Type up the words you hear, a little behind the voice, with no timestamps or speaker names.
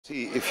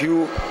See, if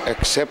you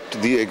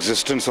accept the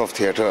existence of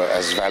theatre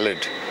as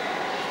valid,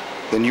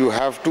 then you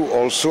have to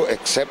also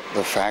accept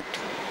the fact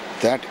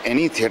that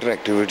any theatre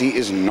activity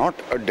is not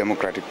a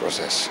democratic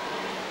process.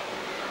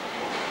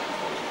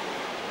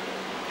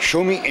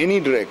 Show me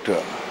any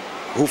director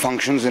who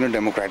functions in a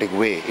democratic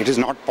way. It is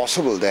not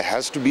possible. There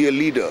has to be a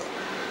leader.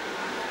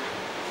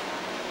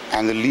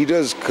 And the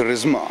leader's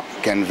charisma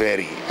can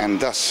vary and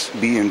thus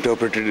be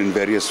interpreted in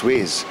various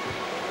ways.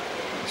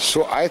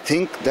 So I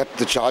think that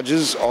the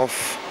charges of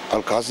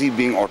Alkazi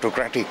being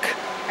autocratic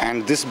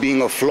and this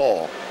being a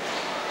flaw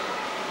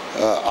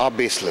are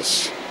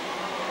baseless.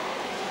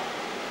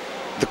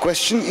 The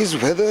question is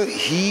whether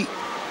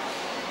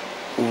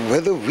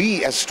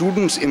we as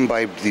students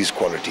imbibed these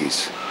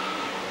qualities,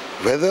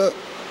 whether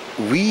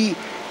we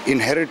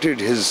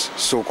inherited his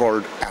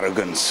so-called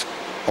arrogance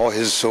or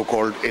his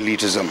so-called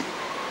elitism.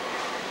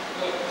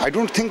 I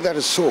don't think that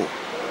is so.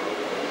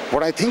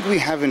 What I think we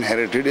have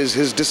inherited is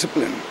his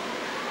discipline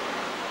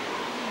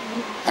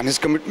and his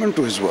commitment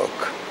to his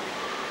work.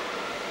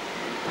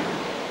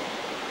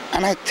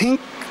 And I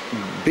think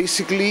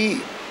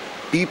basically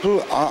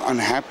people are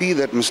unhappy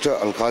that Mr.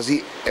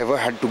 Alkazi ever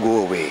had to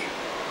go away.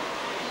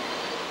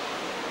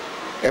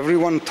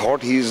 Everyone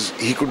thought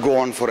he could go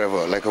on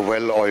forever, like a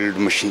well-oiled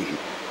machine.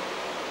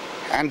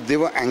 And they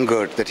were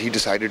angered that he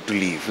decided to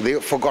leave. They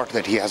forgot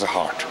that he has a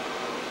heart.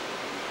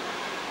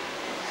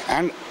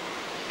 And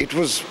it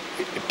was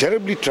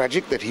terribly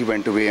tragic that he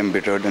went away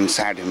embittered and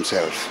sad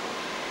himself.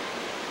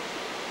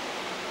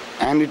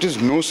 And it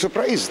is no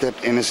surprise that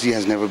NSD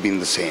has never been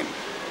the same.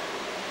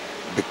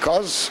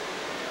 Because,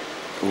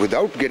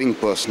 without getting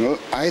personal,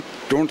 I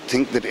don't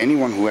think that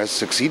anyone who has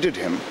succeeded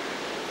him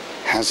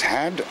has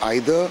had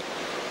either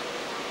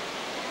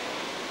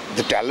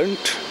the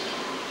talent,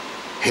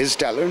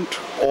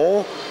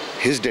 or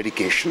his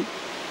dedication.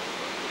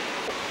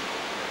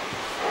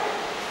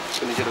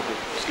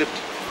 Slipped.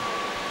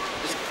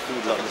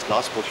 This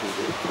last portion.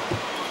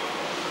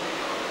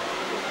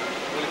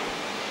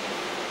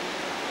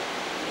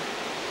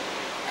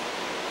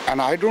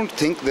 And I don't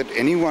think that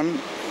anyone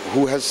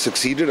who has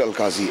succeeded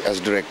Alkazi as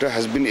director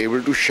has been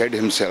able to shed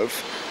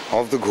himself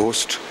of the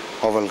ghost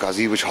of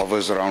Alkazi which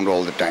hovers around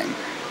all the time.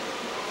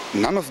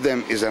 None of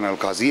them is an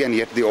Alkazi, and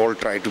yet they all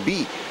try to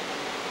be,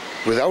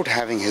 without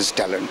having his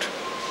talent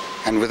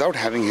and without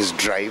having his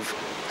drive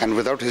and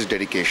without his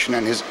dedication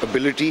and his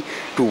ability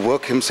to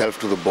work himself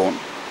to the bone.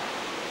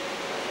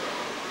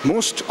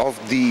 Most of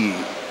the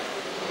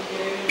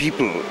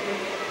people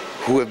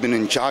who have been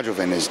in charge of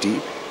NSD,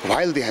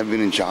 while they have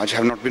been in charge,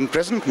 have not been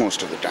present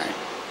most of the time.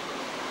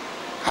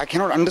 I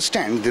cannot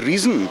understand the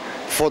reason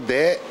for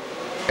their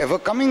ever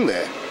coming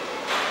there.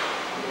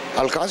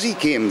 Alkazi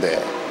came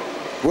there.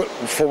 Well,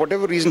 for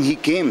whatever reason he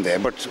came there,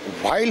 but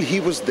while he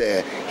was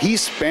there, he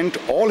spent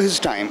all his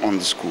time on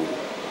the school.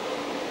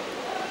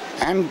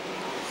 And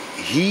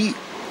he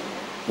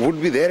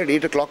would be there at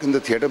 8 o'clock in the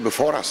theatre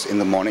before us in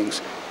the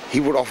mornings. He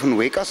would often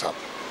wake us up.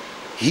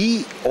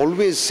 He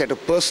always set a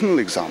personal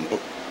example.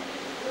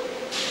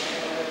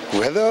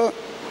 Whether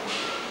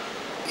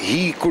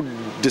he could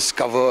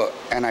discover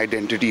an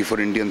identity for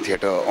Indian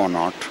theatre or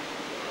not,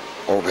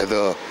 or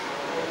whether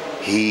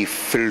he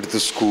filled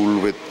the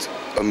school with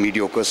a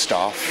mediocre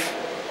staff,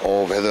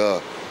 or whether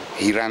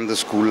he ran the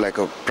school like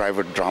a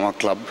private drama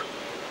club,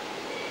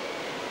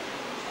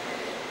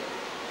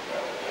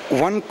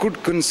 one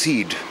could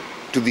concede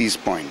to these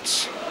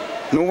points.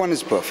 No one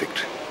is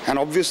perfect. And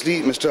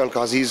obviously Mr.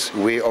 Alkazi's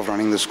way of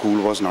running the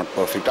school was not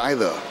perfect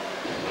either.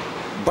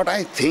 But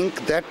I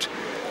think that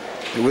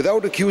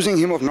without accusing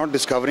him of not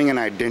discovering an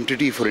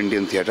identity for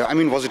Indian theatre, I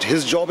mean, was it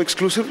his job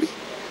exclusively?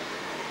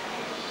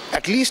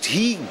 At least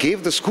he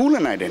gave the school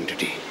an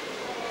identity,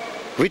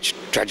 which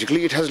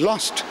tragically it has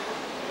lost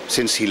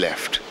since he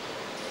left.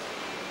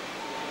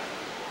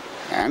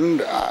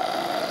 And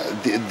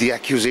the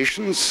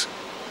accusations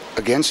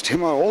against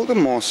him are all the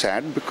more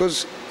sad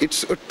because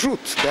it's a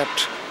truth that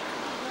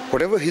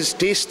whatever his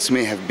tastes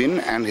may have been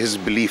and his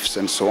beliefs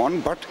and so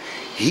on, but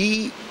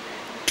he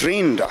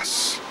trained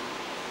us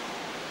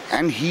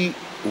and he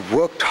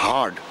worked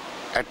hard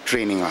at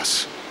training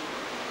us.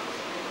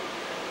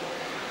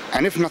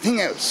 And if nothing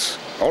else,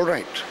 all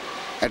right,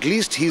 at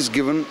least he's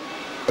given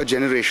a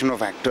generation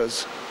of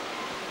actors.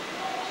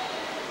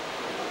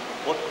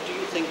 What do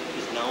you think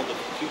is now the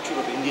future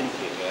of Indian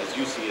theatre, as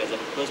you see it, as a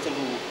person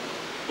who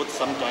puts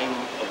some time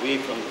away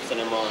from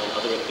cinema and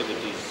other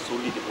activities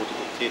solely devoted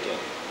to theatre?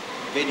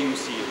 Where do you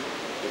see it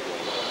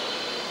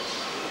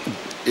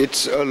going?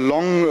 It's a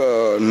long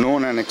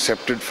known and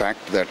accepted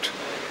fact that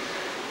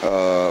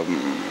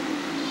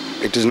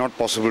it is not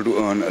possible to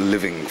earn a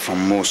living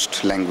from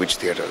most language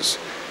theatres.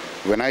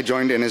 When I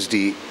joined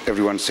NSD,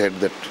 everyone said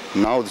that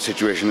now the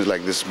situation is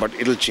like this, but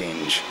it'll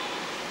change.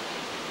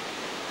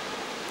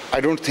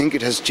 I don't think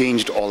it has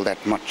changed all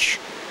that much,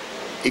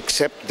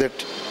 except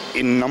that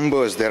in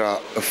numbers there are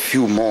a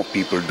few more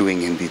people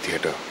doing Hindi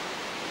theatre.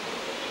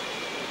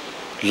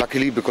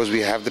 Luckily, because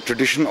we have the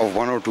tradition of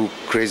one or two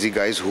crazy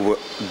guys who were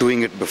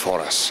doing it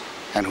before us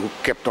and who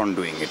kept on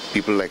doing it,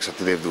 people like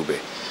Satyadev Dubey.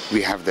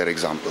 We have their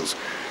examples.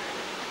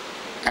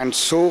 And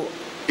so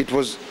it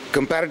was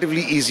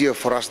comparatively easier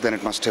for us than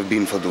it must have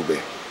been for Dubey.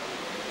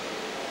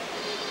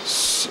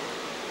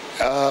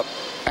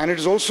 And it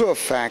is also a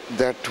fact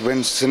that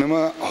when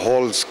cinema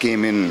halls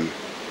came in,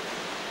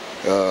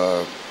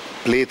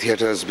 play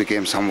theatres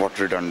became somewhat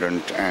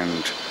redundant,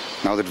 and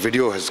now that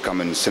video has come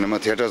in, cinema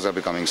theatres are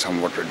becoming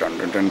somewhat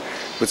redundant, and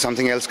with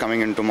something else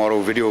coming in tomorrow,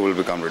 video will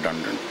become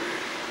redundant.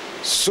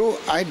 So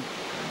I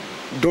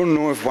don't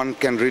know if one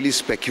can really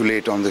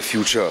speculate on the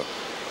future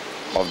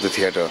of the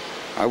theatre.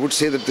 I would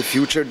say that the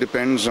future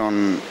depends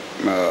on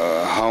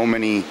how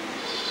many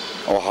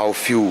or how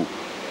few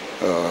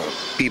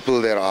people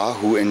there are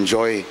who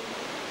enjoy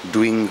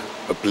doing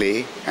a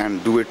play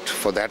and do it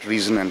for that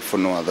reason and for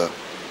no other.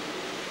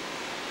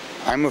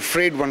 I'm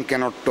afraid one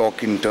cannot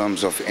talk in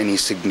terms of any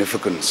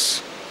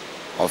significance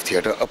of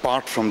theatre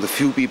apart from the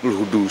few people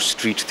who do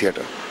street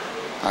theatre.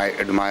 I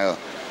admire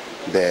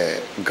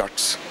their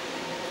guts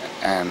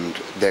and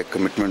their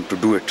commitment to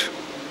do it.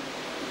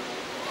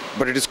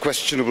 But it is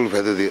questionable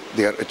whether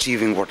they are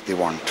achieving what they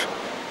want.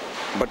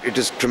 But it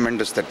is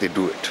tremendous that they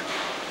do it.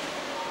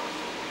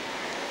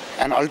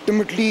 And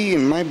ultimately,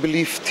 in my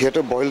belief,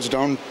 theatre boils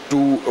down to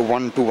a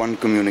one-to-one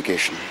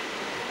communication.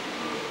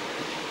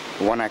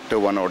 One actor,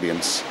 one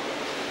audience.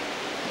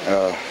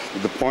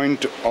 The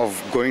point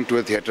of going to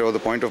a theatre or the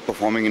point of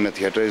performing in a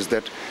theatre is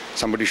that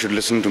somebody should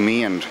listen to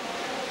me and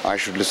I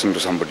should listen to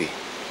somebody.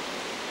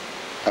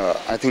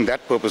 I think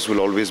that purpose will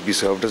always be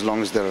served as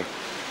long as there are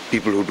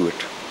people who do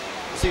it.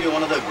 So you're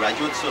one of the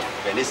graduates of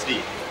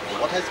NSD.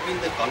 What has been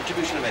the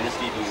contribution of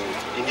NSD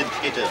to Indian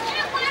theatre?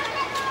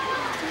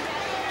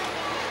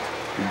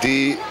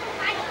 The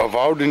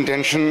avowed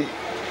intention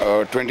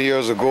 20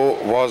 years ago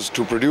was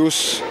to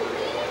produce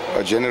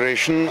a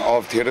generation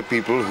of theatre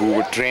people who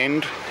were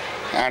trained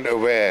and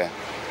aware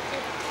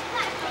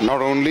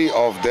not only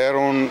of their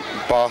own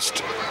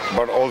past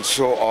but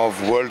also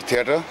of world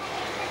theatre,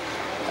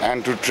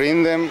 and to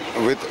train them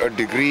with a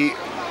degree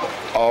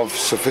of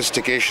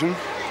sophistication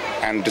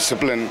and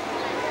discipline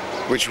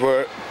which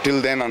were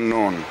till then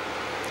unknown.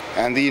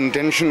 And the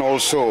intention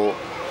also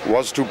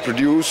was to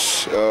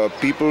produce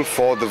people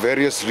for the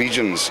various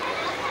regions,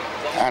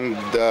 and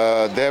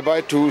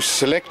thereby to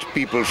select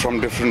people from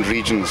different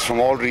regions, from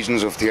all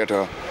regions of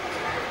theatre,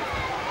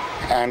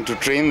 and to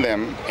train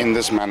them in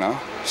this manner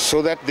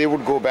so that they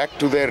would go back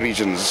to their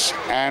regions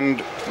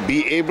and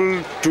be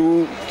able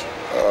to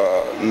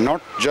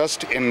not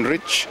just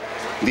enrich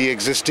the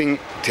existing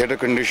theatre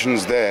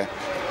conditions there,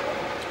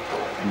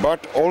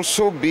 but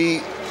also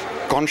be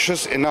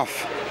conscious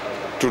enough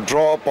to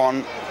draw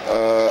upon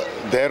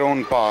their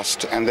own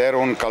past and their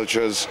own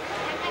cultures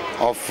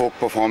of folk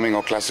performing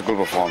or classical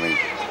performing.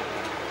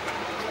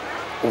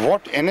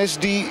 What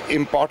NSD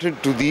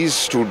imparted to these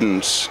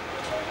students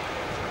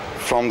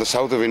from the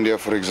south of India,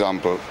 for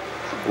example,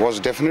 was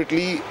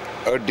definitely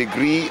a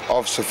degree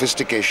of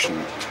sophistication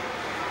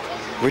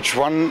which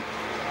one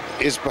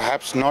is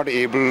perhaps not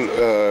able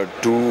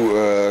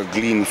to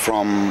glean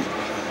from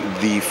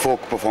the folk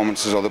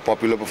performances or the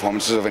popular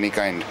performances of any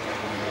kind,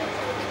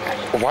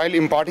 while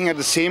imparting at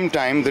the same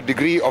time the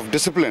degree of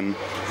discipline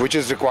which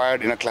is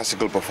required in a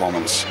classical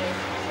performance.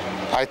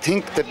 I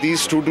think that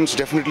these students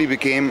definitely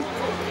became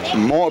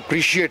more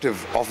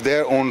appreciative of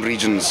their own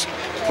regions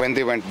when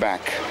they went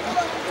back.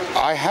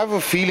 I have a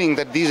feeling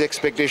that these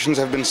expectations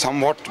have been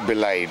somewhat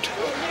belied.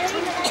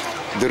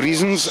 The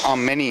reasons are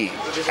many,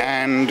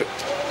 and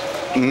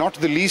not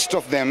the least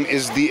of them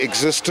is the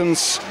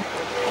existence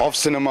of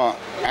cinema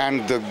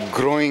and the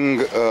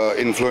growing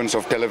influence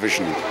of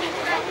television.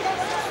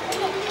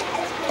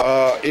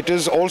 It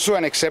is also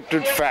an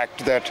accepted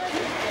fact that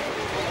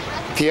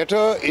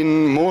theatre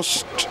in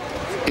most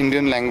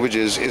Indian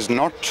languages is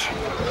not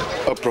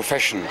a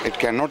profession. It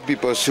cannot be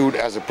pursued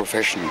as a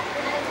profession.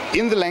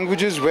 In the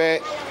languages where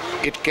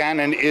it can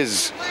and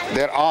is,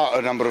 there are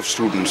a number of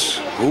students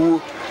who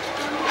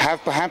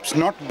have perhaps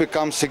not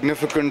become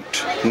significant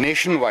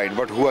nationwide,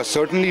 but who are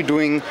certainly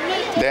doing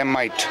their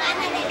might.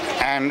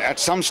 And at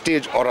some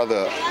stage or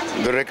other,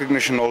 the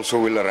recognition also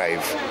will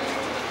arrive.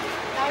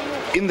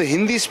 In the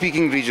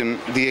Hindi-speaking region,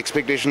 the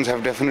expectations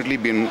have definitely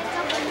been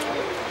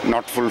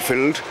not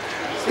fulfilled,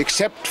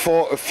 except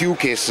for a few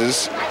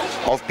cases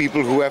of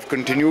people who have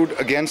continued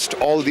against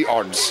all the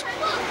odds.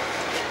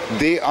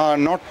 They are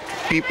not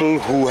people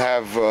who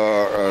have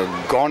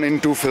gone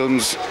into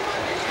films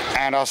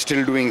and are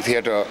still doing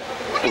theatre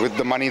with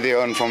the money they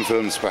earn from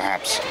films,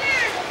 perhaps.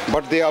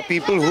 But they are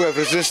people who have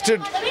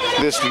resisted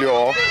this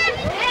lure.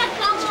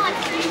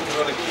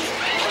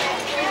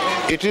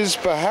 It is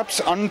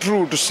perhaps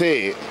untrue to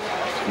say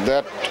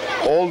that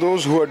all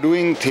those who are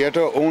doing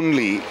theatre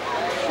only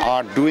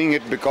are doing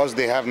it because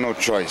they have no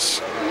choice.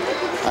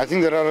 I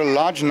think there are a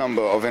large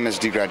number of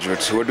NSD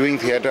graduates who are doing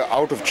theatre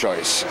out of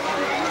choice.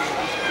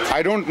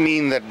 I don't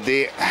mean that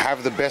they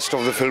have the best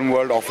of the film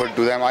world offered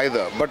to them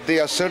either, but they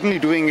are certainly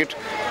doing it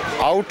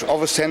out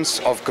of a sense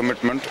of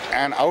commitment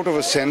and out of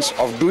a sense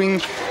of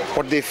doing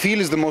what they feel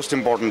is the most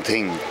important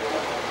thing.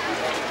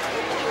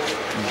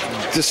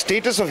 The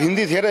status of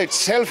Hindi theatre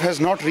itself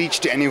has not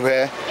reached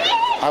anywhere,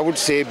 I would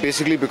say,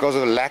 basically because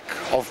of the lack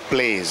of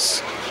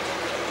plays.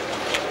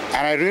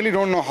 And I really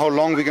don't know how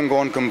long we can go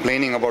on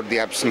complaining about the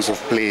absence of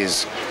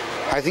plays.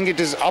 I think it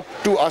is up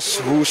to us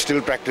who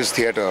still practice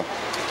theatre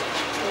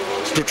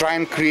to try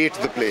and create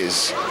the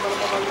plays.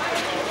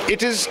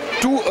 It is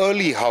too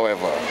early,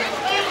 however,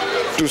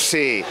 to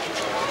say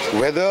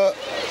whether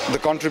the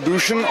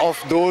contribution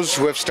of those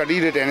who have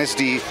studied at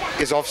NSD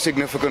is of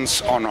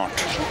significance or not.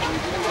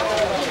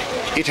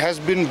 It has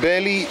been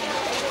barely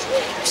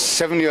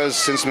 7 years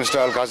since Mr.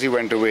 Alkazi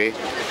went away,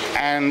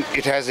 and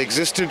it has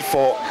existed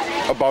for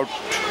about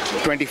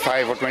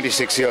 25 or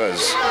 26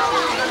 years.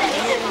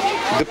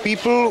 The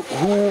people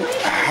who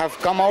have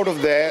come out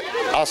of there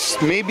are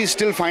maybe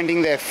still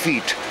finding their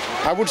feet.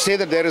 I would say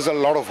that there is a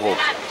lot of hope.